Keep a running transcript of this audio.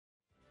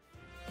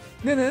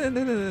They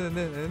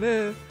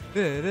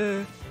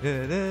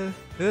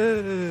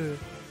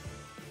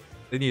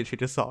need to change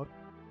the song.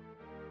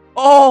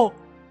 Oh,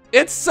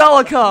 it's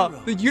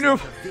Celica, the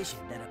universe. Vision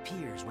that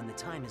appears when the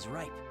time is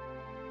ripe.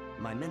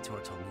 My mentor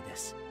told me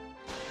this.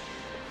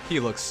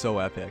 He looks so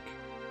epic.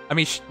 I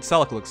mean,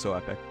 Celica looks so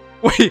epic.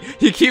 Wait,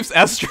 he keeps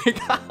S-string.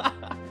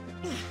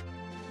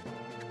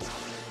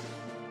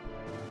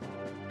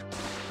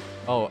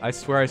 Oh, I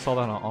swear I saw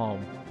that on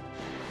Alm.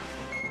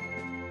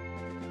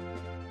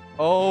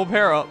 Oh,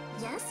 pair up.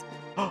 Yes?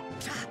 Oh,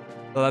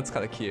 that's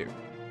kind of cute.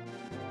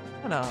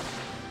 What up?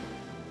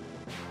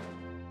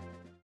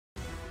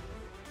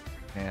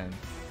 Man.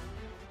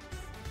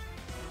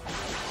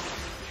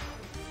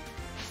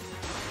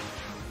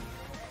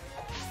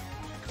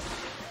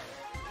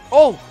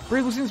 Oh,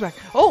 Brave Lucine's back.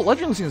 Oh,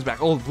 Legendary Lucine's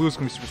back. Oh, Blue's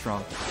gonna be super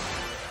strong.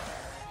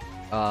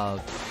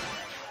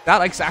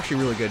 That is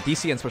actually really good.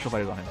 DC and special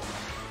fighters on him.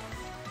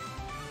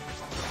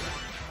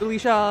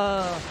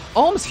 Alicia!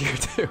 Alm's here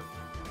too.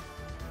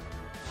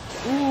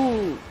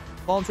 Ooh,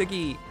 Fallen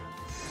Tiki.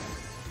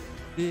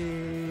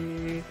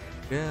 Hey.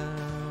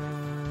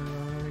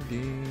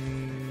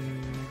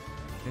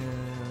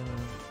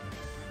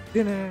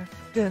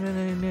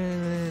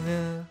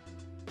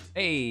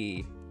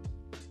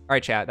 All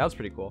right, chat. That was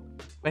pretty cool.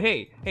 But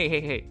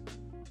hey.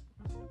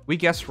 We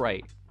guessed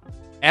right.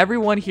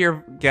 Everyone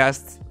here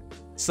guessed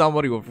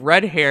somebody with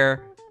red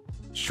hair,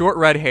 short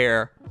red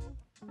hair,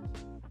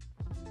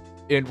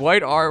 in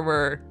white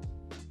armor,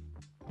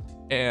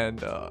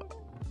 and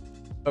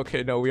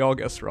okay, no, we all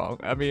guessed wrong.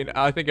 I mean,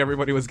 I think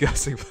everybody was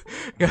guessing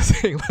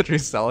Legendary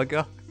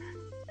Celica.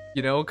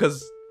 You know,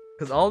 because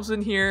Alm's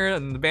in here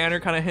and the banner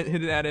kind of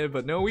hinted at it,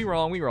 but no, we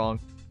wrong.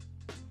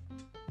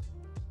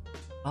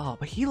 Oh,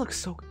 but he looks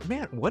so good.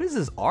 Man, what is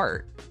his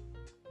art?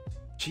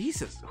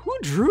 Jesus, who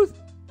drew?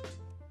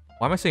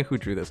 Why am I saying who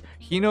drew this?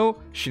 Hino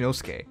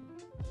Shinosuke.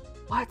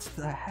 What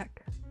the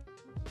heck?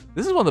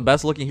 This is one of the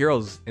best looking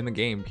heroes in the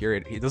game,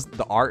 period.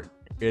 The art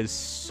is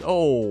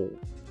so...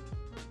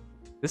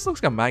 This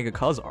looks like a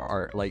mangaka's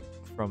art, like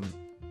from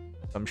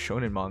some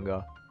shonen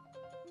manga.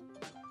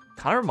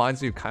 Kind of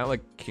reminds me of kind of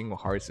like Kingdom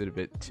Hearts did a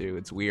bit too.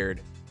 It's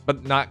weird,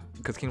 but not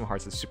because Kingdom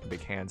Hearts has super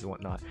big hands and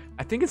whatnot.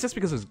 I think it's just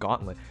because of his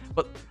gauntlet,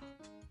 but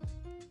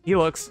he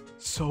looks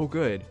so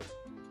good.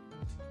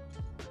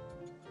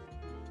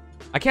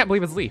 I can't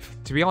believe it's Leif.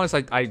 To be honest,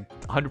 I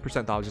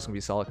 100% thought it was just gonna be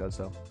Celica.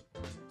 So,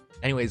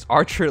 anyways,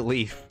 Archer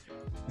Leif.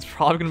 It's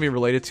probably gonna be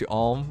related to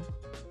Alm,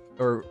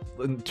 or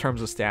in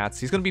terms of stats.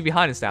 He's gonna be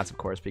behind in stats, of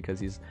course, because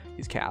he's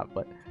capped.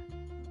 But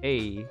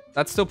hey,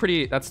 that's still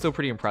pretty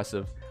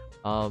impressive.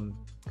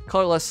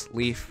 Colorless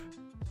Leif,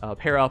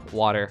 pair up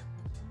water.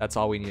 That's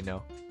all we need to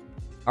know.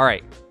 All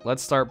right,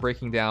 let's start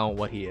breaking down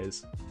what he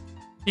is.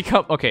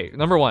 Okay,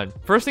 number one,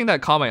 first thing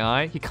that caught my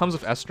eye, he comes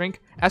with S-Drink.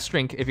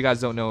 S-Drink, if you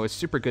guys don't know, is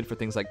super good for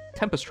things like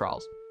Tempest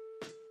Trials.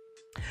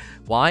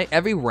 Why?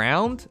 Every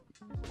round,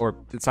 or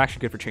it's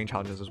actually good for chain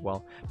challenges as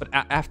well, but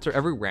after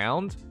every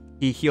round,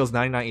 he heals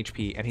 99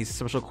 HP, and his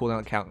special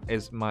cooldown count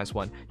is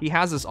 -1. He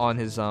has this on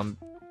his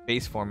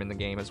base form in the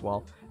game as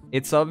well.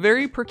 It's a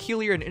very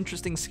peculiar and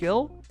interesting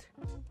skill.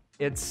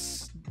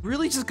 It's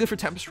really just good for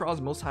Tempest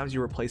Trials. Most times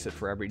you replace it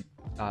for every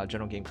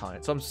general game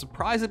content, so I'm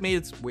surprised it made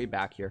its way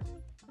back here.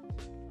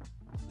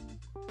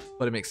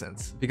 But it makes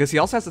sense because he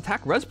also has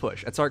attack res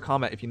push. At start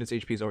combat, if unit's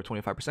HP is over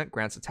 25%,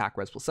 grants attack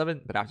res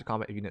 +7, but after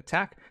combat, if unit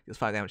attack, deals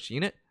 5 damage to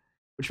unit,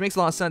 which makes a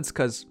lot of sense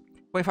because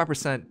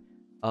 25%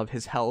 of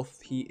his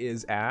health he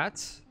is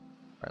at.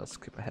 All right, let's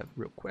skip ahead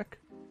real quick.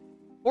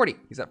 40.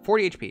 He's at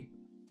 40 HP.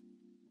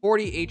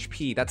 40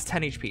 HP. That's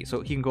 10 HP, so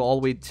he can go all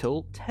the way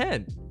till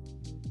 10.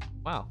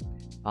 Wow,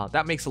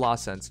 that makes a lot of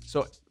sense.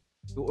 So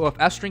if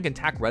S-String can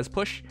attack res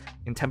push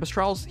in Tempest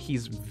Trials,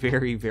 he's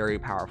very, very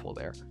powerful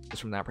there,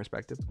 just from that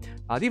perspective.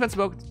 Defense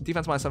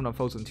 -7 on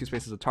foes within 2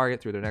 spaces of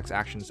target through their next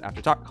actions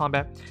after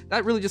combat.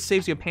 That really just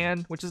saves you a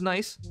pan, which is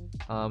nice.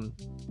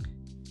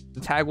 The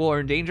tag will are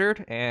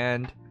endangered,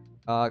 and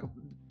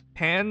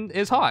pan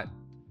is hot.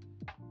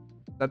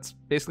 That's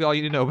basically all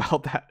you need to know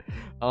about that.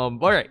 All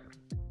right,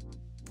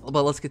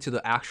 but let's get to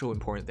the actual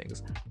important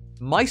things.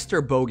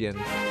 Meister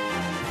Bogan.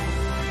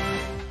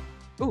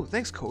 Oh,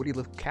 thanks, Cody.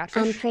 Live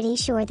catfish. I'm pretty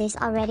sure this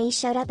already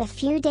showed up a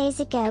few days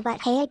ago,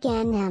 but hey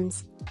again,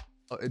 Nems.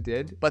 Oh, it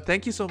did? But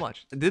thank you so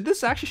much. Did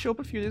this actually show up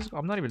a few days ago?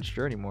 I'm not even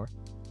sure anymore.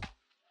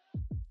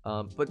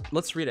 But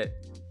let's read it.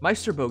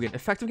 Meister Bogan,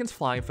 effective against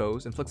flying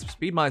foes, inflicts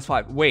speed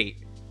 -5.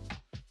 Wait,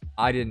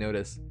 I didn't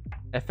notice.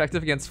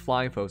 Effective against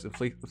flying foes,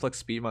 inflicts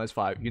speed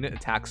 -5. Unit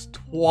attacks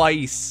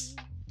twice.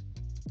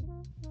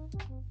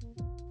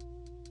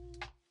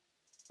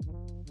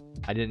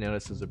 I didn't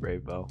notice it was a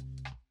brave bow.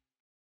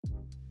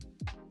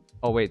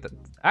 Oh wait,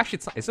 actually,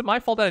 is it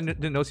my fault that I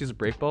didn't notice he was a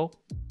brave bow?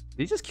 Did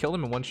he just kill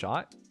him in one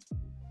shot?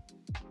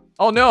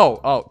 Oh no!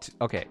 Oh,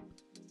 okay.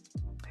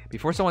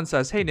 Before someone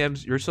says, "Hey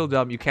Nibs, you're so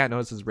dumb, you can't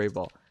notice his brave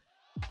bow."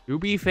 To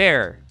be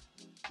fair,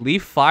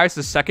 Leif fires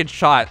the second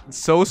shot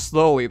so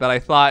slowly that I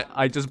thought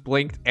I just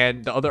blinked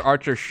and the other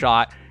archer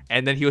shot,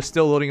 and then he was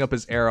still loading up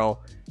his arrow.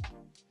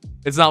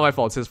 It's not my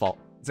fault. It's his fault.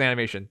 It's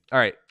animation. All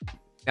right.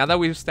 Now that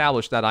we've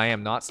established that I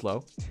am not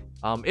slow,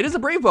 it is a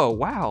Brave Bow.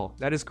 Wow,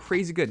 that is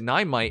crazy good.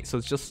 9 might, so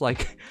it's just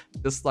like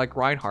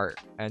Reinhardt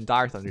and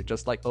Dire Thunder,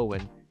 just like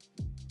Owen.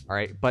 All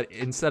right, but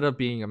instead of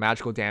being a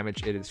magical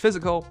damage, it is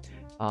physical.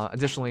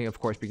 Additionally, of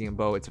course, being a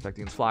bow, it's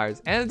affecting its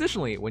flyers. And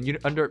additionally, when you're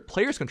under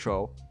player's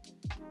control,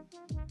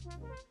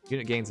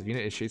 unit gains if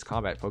unit initiates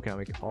combat, Pokemon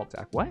make a follow-up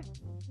attack. What?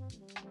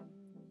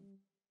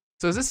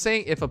 So is this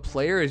saying if a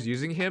player is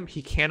using him,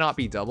 he cannot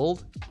be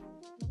doubled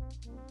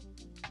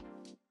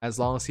as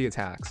long as he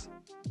attacks?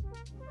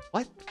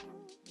 What?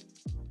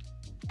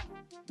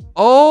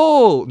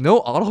 Oh, no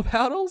auto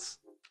battles?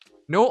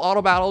 No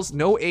auto battles,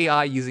 no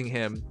AI using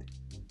him.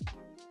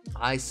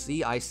 I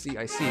see.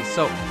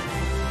 So,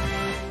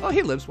 oh,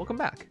 hey, Libs, welcome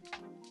back.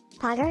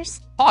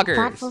 Poggers? Poggers.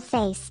 Thoughtful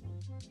face.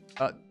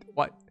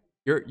 What?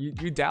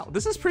 You doubt?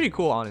 This is pretty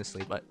cool,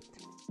 honestly, but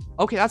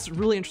okay, that's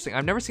really interesting.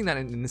 I've never seen that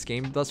in this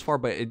game thus far,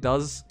 but it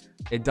does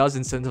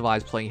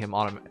incentivize playing him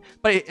on him.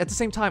 But at the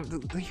same time,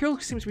 the hero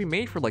seems to be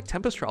made for like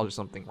Tempest Trials or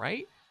something,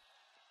 right?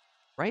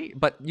 Right?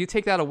 But you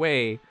take that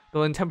away,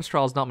 though in Tempest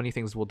Trials, not many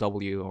things will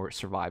double you or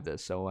survive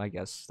this, so I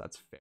guess that's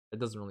fair. It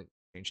doesn't really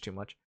change too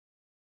much.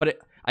 But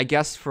I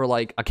guess for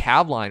like a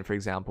Cav line, for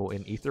example,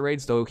 in Ether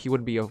Raids, though he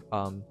would be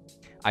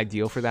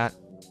ideal for that,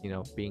 you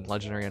know, being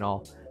legendary and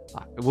all.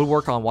 It would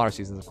work on water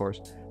seasons, of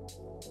course.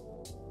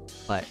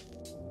 But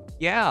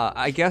yeah,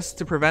 I guess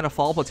to prevent a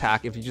follow-up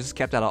attack, if you just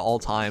kept that at all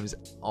times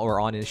or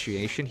on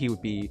initiation, he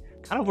would be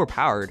kind of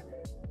overpowered.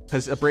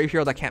 Because a Brave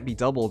Hero that can't be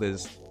doubled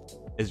is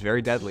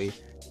very deadly.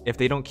 If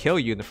they don't kill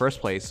you in the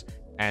first place,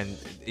 and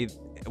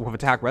with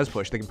attack res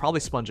push, they can probably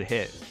sponge a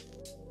hit.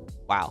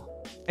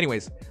 Wow.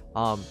 Anyways,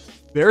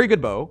 very good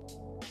bow.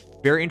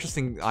 Very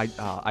interesting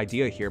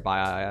idea here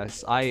by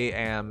IS. I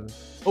am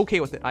okay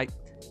with it.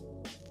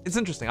 It's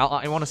interesting.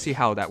 I want to see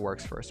how that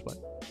works first, but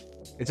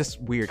it's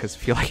just weird because I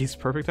feel like he's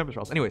perfect Tempest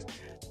Trials. Anyways,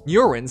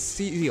 Neuron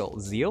Zeal.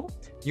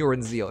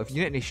 Neuron Zeal. If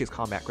unit initiates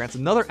combat, grants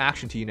another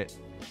action to unit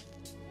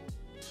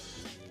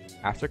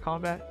after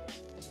combat.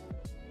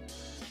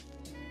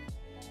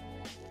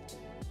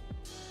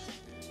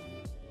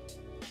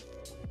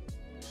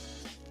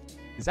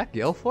 Is that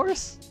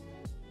Galeforce?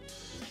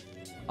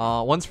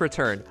 Once per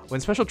turn, when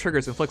special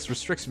triggers inflicts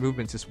restricts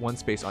movement to one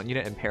space on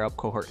unit and pair up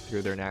cohort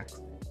through their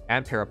next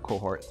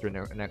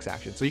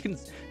action. So you can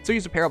still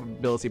use a pair up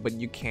ability, but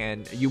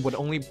you would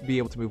only be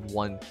able to move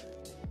one.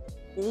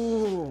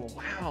 Ooh,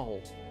 wow.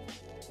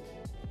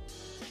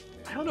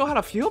 I don't know how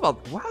to feel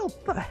about. Wow,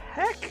 what the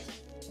heck?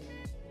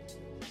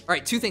 All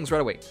right, 2 things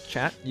right away.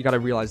 Chat, you gotta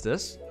realize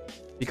this,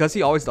 because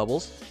he always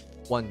doubles.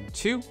 1,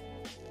 2.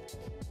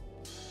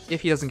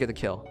 If he doesn't get the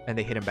kill and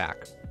they hit him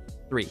back.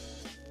 3.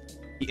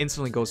 He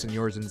instantly goes to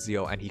Neuron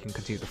Zeal and he can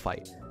continue to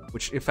fight,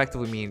 which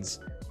effectively means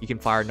you can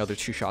fire another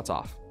 2 shots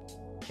off.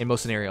 In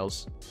most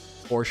scenarios,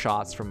 4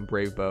 shots from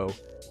Brave Bow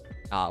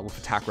with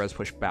attack res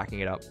push backing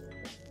it up.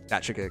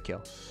 That should get a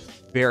kill.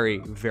 Very,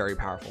 very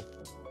powerful.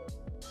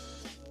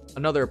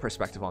 Another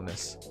perspective on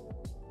this.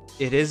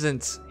 It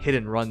isn't hit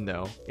and run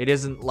though. It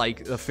isn't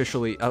like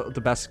officially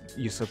the best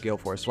use of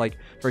Galeforce. Like,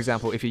 for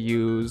example, if you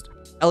used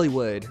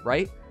Eliwood,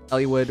 right?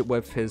 Eliwood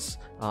with his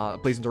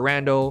Blazing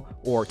Durando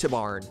or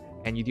Tibarn,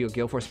 and you do a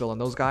Galeforce spell on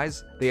those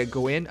guys, they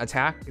go in,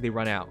 attack, they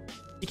run out.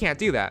 He can't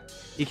do that.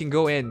 He can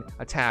go in,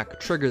 attack,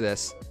 trigger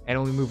this, and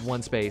only move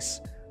 1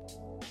 space.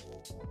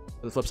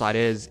 But the flip side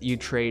is, you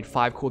trade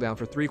 5 cooldown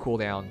for 3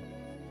 cooldown.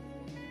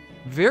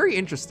 Very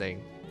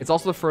interesting. It's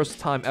also the first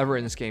time ever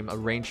in this game a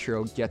ranged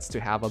hero gets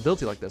to have an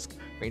ability like this.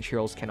 Ranged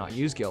heroes cannot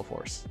use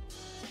Galeforce.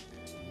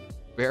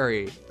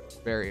 Very,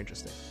 very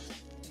interesting.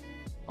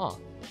 Huh.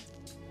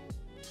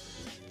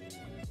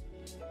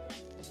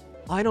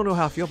 I don't know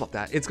how I feel about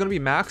that. It's going to be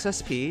max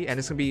SP, and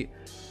it's going to be...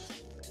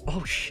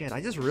 Oh shit,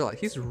 I just realized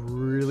he's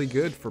really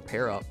good for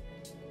pair up.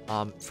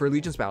 For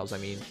Allegiance battles, I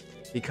mean.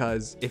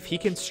 Because if he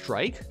can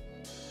strike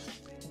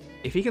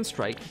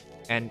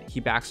and he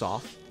backs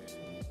off...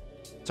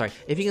 Sorry,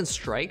 if he can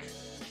strike,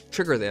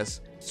 trigger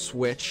this,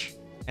 switch,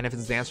 and if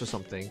it's dance or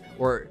something,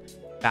 or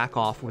back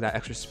off with that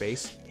extra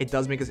space, it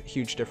does make a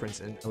huge difference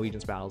in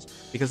Allegiance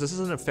battles. Because this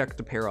doesn't affect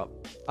the pair up.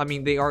 I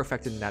mean, they are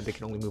affected in that they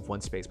can only move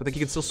 1 space, but they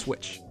can still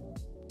switch.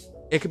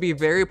 It could be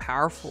very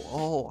powerful.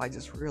 Oh, I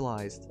just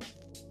realized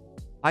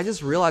why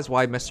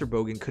Mr.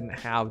 Bogan couldn't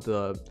have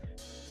the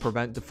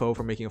prevent the foe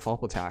from making a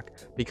follow-up attack.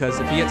 Because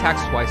if he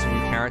attacks twice and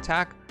you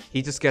counterattack,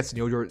 he just gets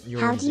Neuron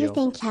Zeal. How do you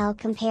think Hell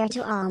compared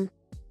to Alm?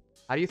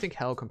 How do you think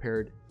Hell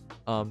compared?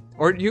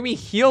 Or you mean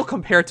Heal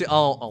compared to?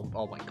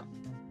 Oh my god.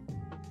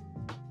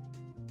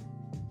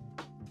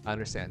 I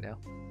understand now.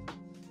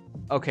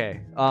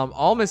 Okay.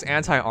 Alm is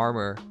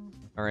anti-armor.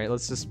 All right.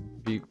 Let's just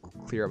be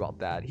clear about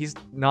that. He's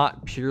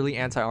not purely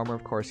anti-armor,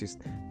 of course. He's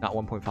not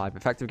 1.5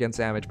 effective against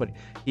damage, but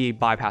he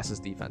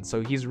bypasses defense,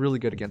 so he's really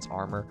good against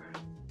armor.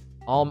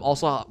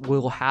 Also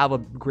will have a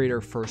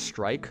greater first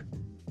strike,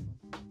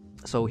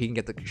 so he can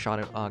get the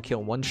shot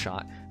kill in 1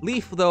 shot.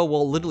 Leif though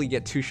will literally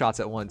get 2 shots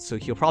at once, so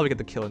he'll probably get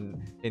the kill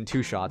in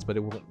 2 shots, but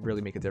it won't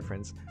really make a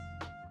difference.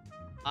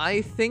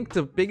 I think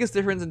the biggest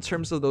difference in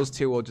terms of those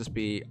two will just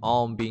be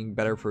Alm being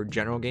better for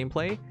general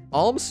gameplay.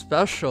 Alm's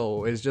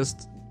special is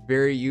just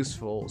very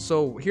useful.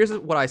 So here's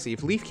what I see.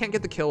 If Leif can't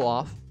get the kill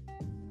off,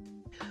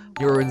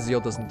 Neuron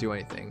Zeal doesn't do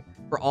anything.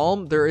 For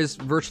Alm, there is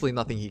virtually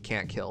nothing he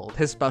can't kill.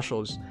 His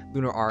specials,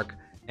 Lunar Arc,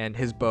 and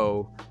his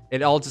bow,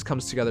 it all just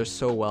comes together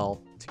so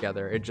well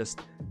together. It just...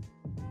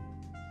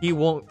 He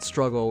won't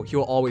struggle. He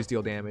will always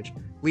deal damage.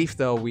 Leif,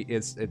 though,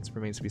 it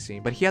remains to be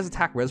seen. But he has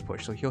attack res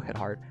push, so he'll hit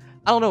hard.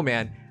 I don't know,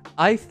 man.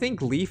 I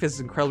think Leif is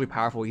incredibly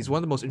powerful. He's one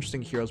of the most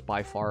interesting heroes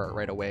by far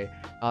right away.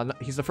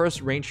 He's the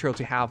first range hero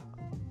to have...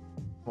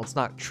 Well, it's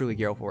not truly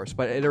Galeforce,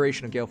 but an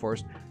iteration of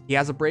Galeforce. He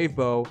has a Brave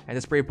Bow, and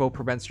this Brave Bow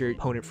prevents your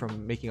opponent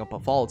from making up a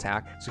fall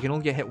attack, so he can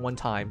only get hit one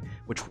time,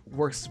 which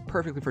works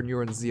perfectly for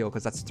Neuron Zeal,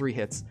 because that's 3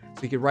 hits,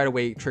 so he can right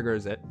away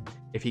triggers it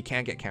if he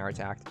can't get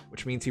counterattacked,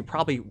 which means he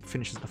probably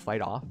finishes the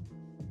fight off.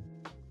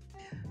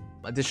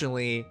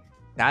 Additionally,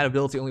 that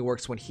ability only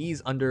works when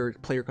he's under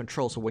player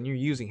control, so when you're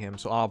using him,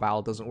 so auto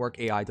battle doesn't work,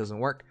 AI doesn't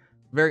work.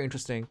 Very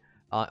interesting.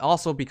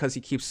 Also, because he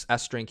keeps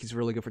S strength, he's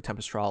really good for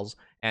Tempest Trials,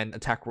 and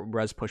attack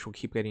res push will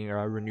keep getting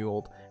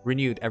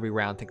renewed every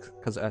round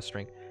because of S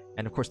strength.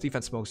 And of course,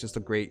 defense smoke is just a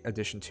great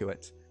addition to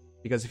it,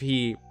 because if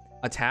he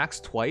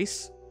attacks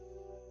twice,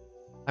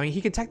 I mean,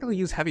 he could technically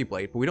use Heavy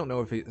Blade, but we don't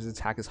know if his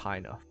attack is high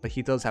enough. But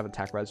he does have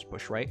attack res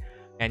push, right?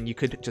 And you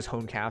could just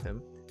hone cav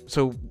him.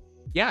 So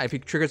yeah, if he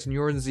triggers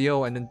Neuron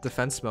Zeal and then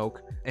defense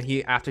smoke, and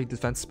after he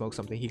defense smokes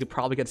something, he could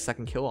probably get a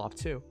second kill off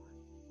too.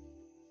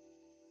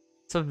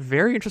 It's a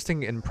very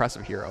interesting and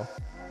impressive hero.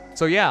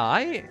 So yeah,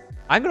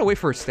 I'm gonna wait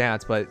for his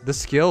stats, but the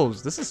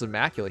skills, this is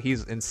immaculate.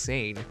 He's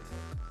insane.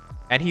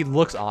 And he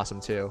looks awesome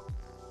too.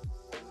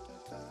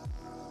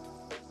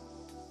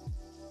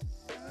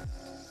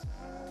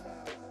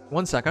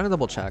 One sec, I'm gonna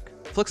double check.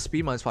 Flick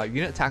speed -5,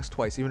 unit attacks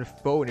twice, even if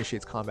foe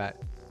initiates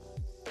combat.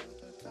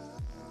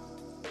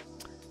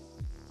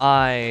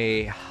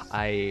 I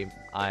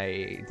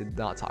did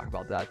not talk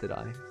about that, did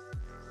I?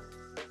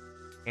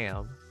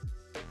 Damn.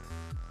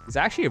 He's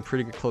actually a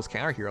pretty good close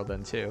counter hero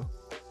then too.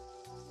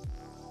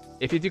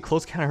 If you do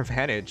close counter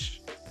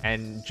advantage,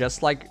 and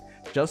just like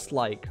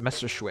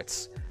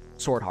Messerschmitt's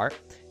Swordheart,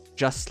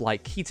 just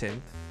like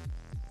Keaton,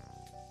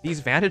 these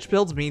vantage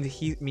builds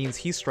means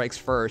he strikes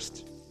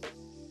first,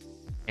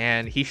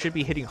 and he should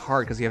be hitting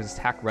hard because he has his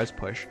attack res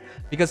push.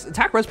 Because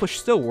attack res push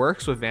still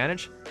works with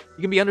vantage.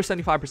 You can be under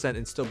 75%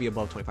 and still be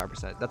above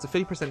 25%. That's a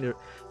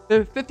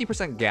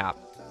 50% gap.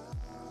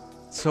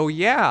 So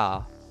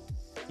yeah,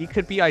 he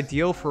could be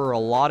ideal for a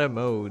lot of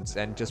modes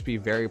and just be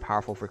very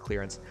powerful for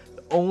clearance.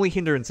 The only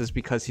hindrance is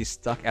because he's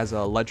stuck as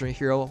a legendary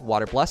hero,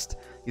 Water Blessed.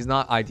 He's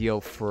not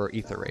ideal for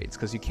Ether Raids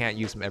because you can't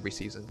use him every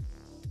season.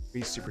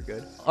 He's super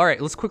good. All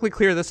right, let's quickly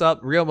clear this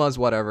up. Ryuma's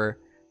whatever.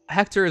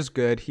 Hector is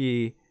good.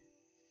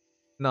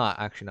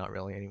 Not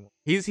really anymore.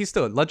 He's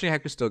still Legendary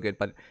Hector's still good,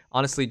 but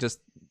honestly, just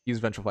use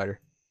Vengeful Fighter.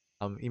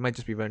 He might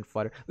just be Vengeful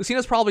Fighter.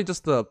 Lucina's probably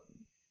just the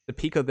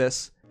peak of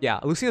this. Yeah,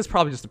 Lucina's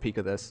probably just the peak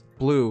of this.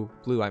 Blue,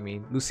 I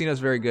mean. Lucina's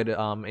very good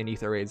in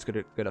Ether Raids,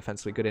 good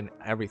offensively, good in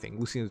everything.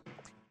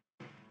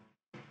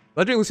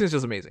 Legendary Lucina's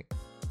just amazing.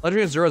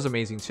 Legendary Azura's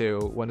amazing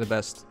too. One of the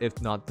best,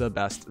 if not the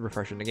best,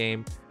 refresher in the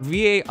game.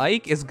 VA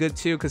Ike is good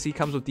too because he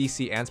comes with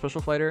DC and Special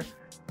Fighter.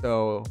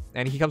 So,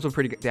 and he comes with a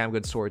pretty damn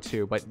good sword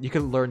too, but you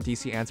can learn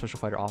DC and Special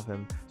Fighter off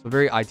him. So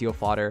very ideal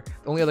fodder.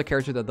 The only other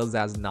character that does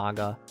that is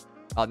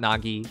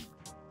Nagi.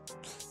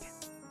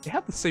 They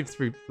have the same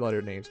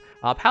 3-letter names.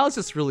 Pallas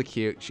is really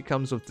cute. She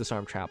comes with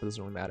Disarm Trap. It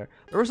doesn't really matter.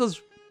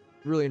 Ursa's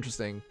really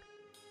interesting,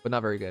 but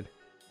not very good.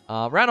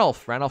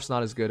 Randolph's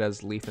not as good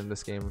as Leif in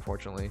this game,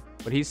 unfortunately,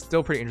 but he's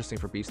still pretty interesting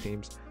for beast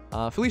teams.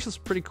 Felicia's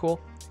pretty cool.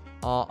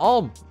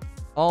 Alm's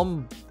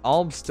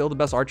still the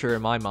best archer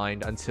in my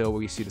mind until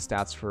we see the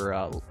stats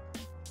for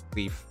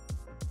Leif.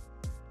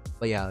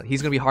 But yeah,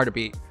 he's gonna be hard to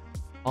beat.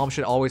 Alm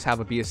should always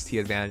have a BST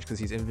advantage because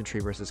he's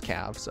infantry versus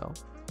cav, so.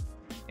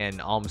 And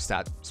Alm's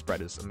stat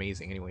spread is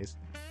amazing anyways.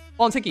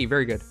 Fallen Tiki,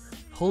 very good.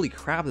 Holy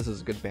crap, this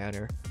is a good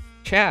banner.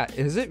 Chat,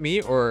 is it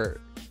me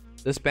or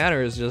this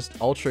banner is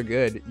just ultra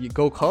good? You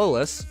go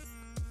Colourless.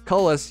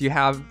 Colourless, you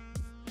have...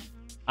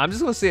 I'm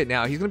just gonna say it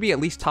now. He's gonna be at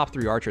least top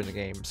 3 archer in the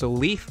game. So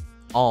Leif,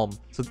 Alm,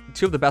 so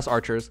 2 of the best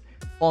archers.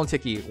 Fallen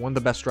Tiki, one of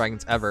the best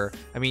dragons ever.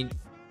 I mean,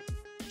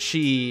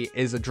 she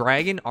is a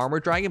dragon,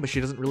 armored dragon, but she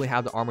doesn't really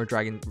have the armored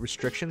dragon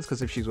restrictions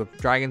because if she's with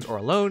dragons or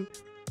alone,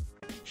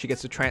 she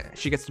gets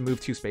to move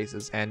 2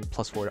 spaces and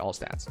 +4 to all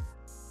stats.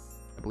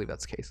 I believe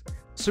that's the case.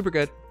 Super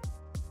good.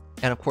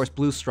 And of course,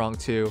 Blue's strong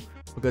too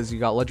because you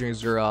got Legendary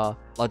Azura,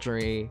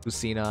 Legendary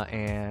Lucina,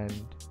 and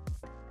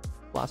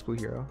last blue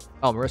hero.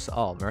 Oh, Marissa.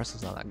 Oh,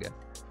 Marissa's not that good.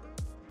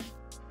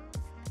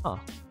 Huh.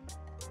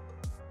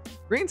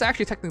 Green's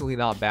actually technically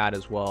not bad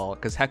as well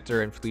because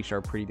Hector and Felicia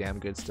are pretty damn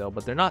good still,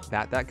 but they're not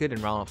that good,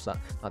 and Randolph's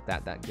not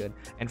that good.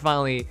 And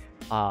finally,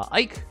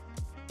 Ike.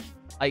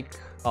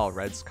 Oh,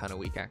 Red's kind of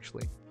weak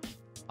actually.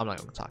 I'm not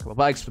going to talk about,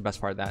 but Ike's the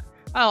best part of that.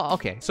 Oh,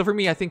 okay. So for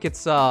me, I think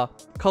it's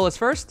colors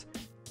first,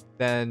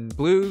 then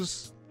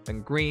blues,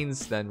 then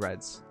greens, then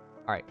reds.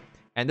 All right.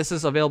 And this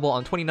is available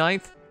on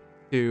 29th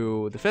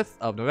to the 5th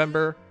of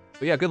November.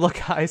 But yeah, good luck,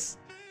 guys.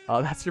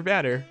 That's your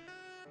banner.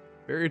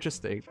 Very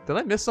interesting. Did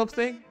I miss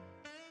something?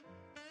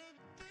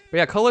 But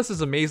yeah, Colourless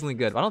is amazingly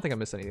good. I don't think I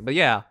missed anything. But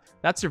yeah,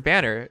 that's your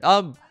banner.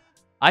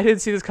 I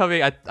didn't see this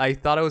coming. I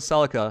thought it was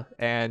Celica,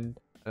 and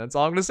that's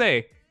all I'm gonna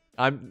say.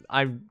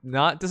 I'm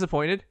not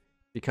disappointed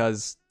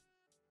because,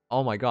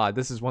 oh my god,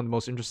 this is one of the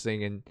most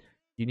interesting and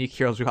unique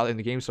heroes we've got in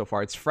the game so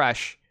far. It's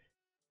fresh,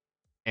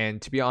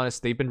 and to be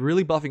honest, they've been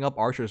really buffing up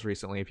archers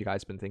recently. If you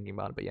guys been thinking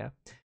about it, but yeah,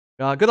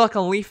 good luck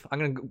on Leif. I'm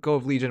gonna go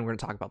with Legion. We're gonna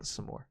talk about this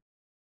some more.